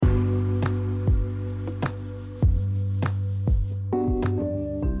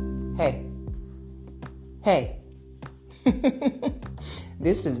Hey,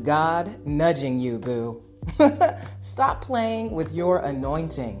 this is God nudging you, boo. Stop playing with your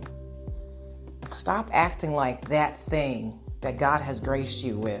anointing. Stop acting like that thing that God has graced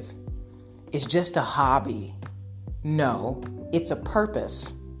you with is just a hobby. No, it's a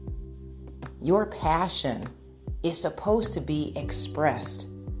purpose. Your passion is supposed to be expressed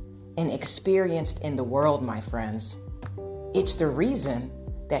and experienced in the world, my friends. It's the reason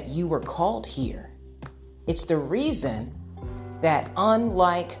that you were called here. It's the reason that,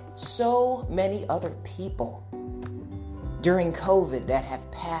 unlike so many other people during COVID that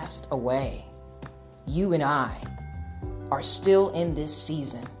have passed away, you and I are still in this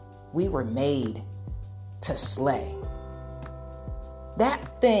season. We were made to slay.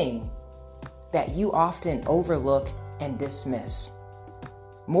 That thing that you often overlook and dismiss,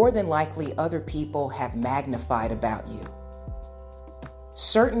 more than likely other people have magnified about you.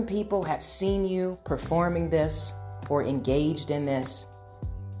 Certain people have seen you performing this or engaged in this,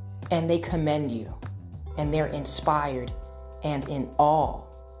 and they commend you, and they're inspired and in awe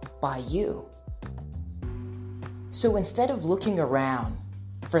by you. So instead of looking around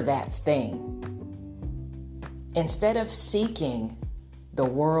for that thing, instead of seeking the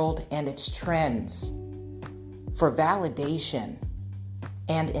world and its trends for validation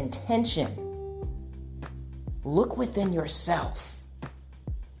and intention, look within yourself.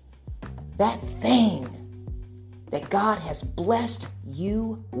 That thing that God has blessed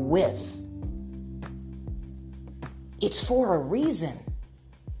you with. It's for a reason.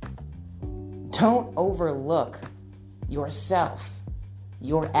 Don't overlook yourself,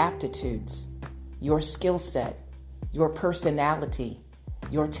 your aptitudes, your skill set, your personality,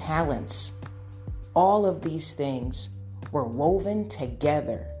 your talents. All of these things were woven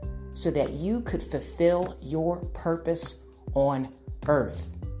together so that you could fulfill your purpose on earth.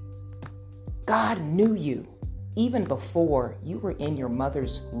 God knew you even before you were in your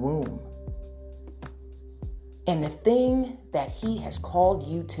mother's womb. And the thing that He has called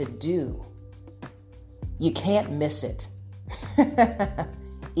you to do, you can't miss it.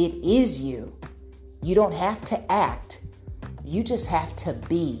 It is you. You don't have to act. You just have to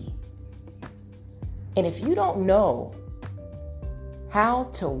be. And if you don't know how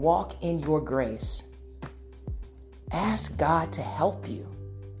to walk in your grace, ask God to help you.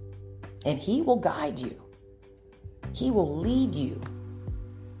 And He will guide you. He will lead you.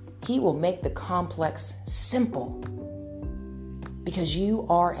 He will make the complex simple because you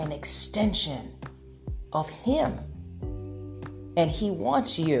are an extension of Him. And He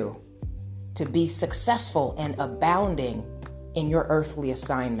wants you to be successful and abounding in your earthly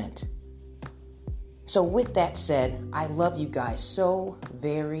assignment. So with that said, I love you guys so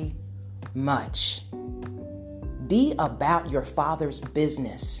very much. Be about your Father's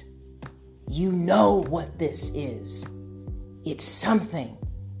business. You know what this is. It's something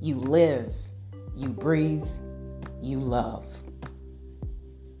you live, you breathe, you love.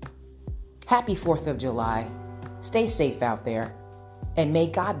 Happy 4th of July. Stay safe out there. And may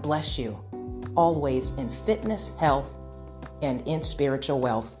God bless you always in fitness, health, and in spiritual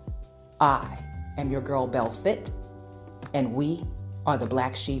wealth. I am your girl Belle Fit, and we are the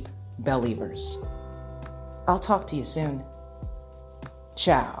Black Sheep Believers. I'll talk to you soon.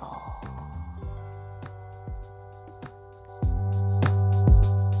 Ciao.